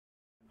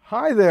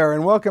Hi there,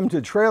 and welcome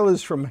to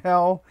Trailers from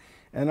Hell,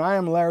 and I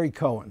am Larry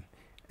Cohen.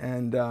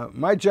 And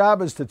my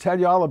job is to tell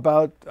you all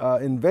about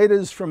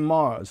Invaders from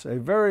Mars, a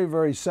very,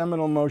 very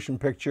seminal motion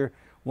picture,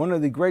 one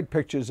of the great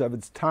pictures of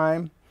its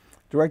time,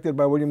 directed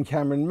by William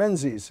Cameron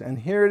Menzies. And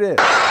here it is.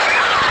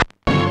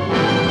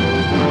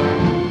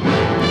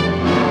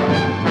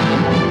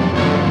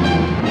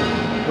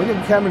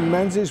 William Cameron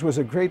Menzies was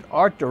a great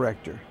art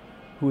director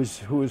who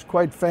was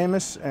quite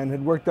famous and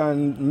had worked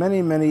on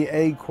many, many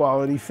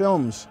A-quality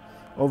films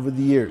over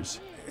the years.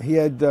 He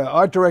had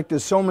art directed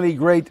so many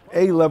great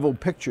A-level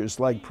pictures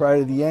like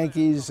Pride of the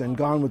Yankees and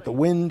Gone with the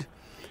Wind.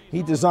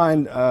 He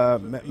designed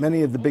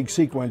many of the big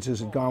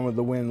sequences in Gone with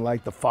the Wind,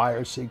 like the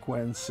fire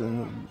sequence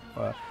and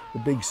the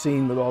big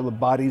scene with all the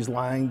bodies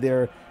lying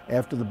there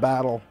after the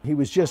battle. He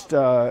was just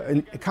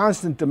in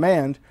constant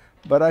demand,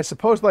 but I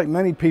suppose like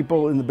many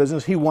people in the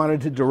business, he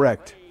wanted to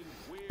direct.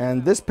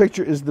 And this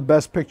picture is the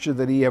best picture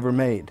that he ever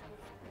made.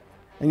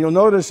 And you'll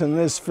notice in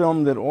this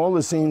film that all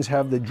the scenes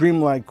have the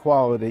dreamlike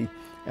quality,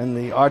 and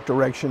the art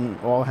direction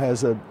all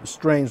has a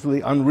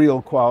strangely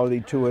unreal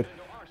quality to it.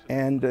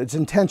 And it's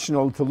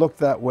intentional to look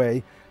that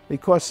way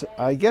because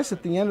I guess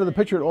at the end of the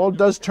picture it all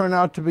does turn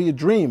out to be a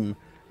dream,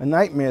 a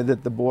nightmare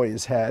that the boy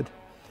has had.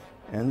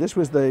 And this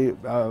was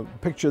the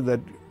picture that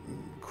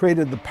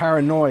created the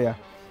paranoia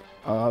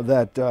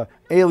that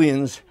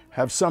aliens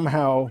have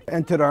somehow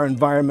entered our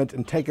environment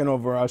and taken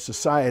over our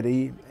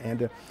society.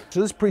 And so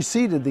this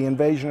preceded the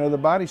invasion of the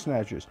body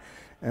snatchers.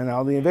 And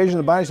now the invasion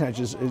of the body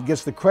snatchers, it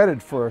gets the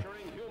credit for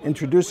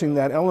introducing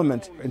that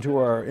element into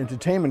our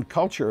entertainment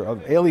culture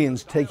of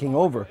aliens taking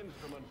over.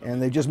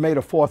 And they just made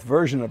a fourth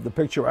version of the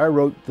picture. I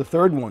wrote the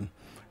third one.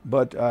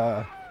 But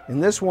in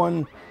this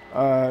one,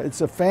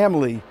 it's a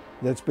family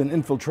that's been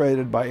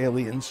infiltrated by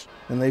aliens,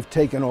 and they've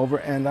taken over.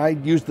 And I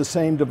used the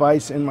same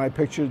device in my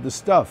picture, The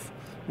Stuff,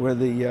 where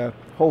the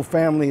whole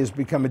family has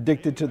become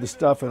addicted to the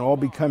stuff and all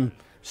become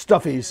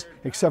stuffies,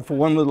 except for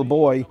one little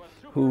boy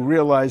who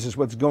realizes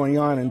what's going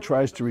on and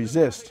tries to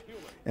resist.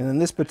 And in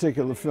this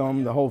particular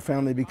film, the whole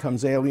family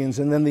becomes aliens,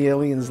 and then the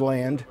aliens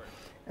land.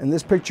 And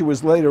this picture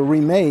was later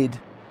remade.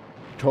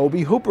 Tobe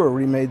Hooper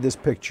remade this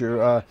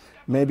picture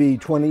maybe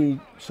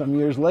 20-some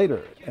years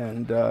later.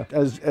 And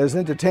as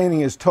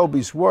entertaining as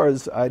Tobe's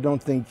was, I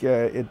don't think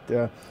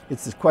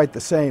it's quite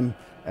the same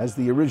as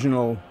the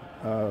original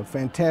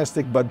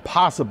fantastic but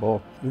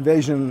possible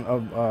invasion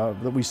of,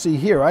 that we see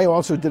here. I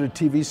also did a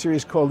TV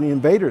series called The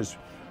Invaders,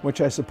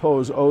 which I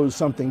suppose owes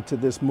something to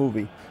this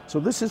movie.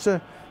 So this is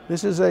a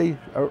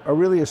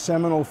really a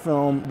seminal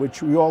film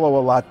which we all owe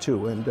a lot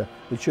to, and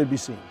it should be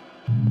seen.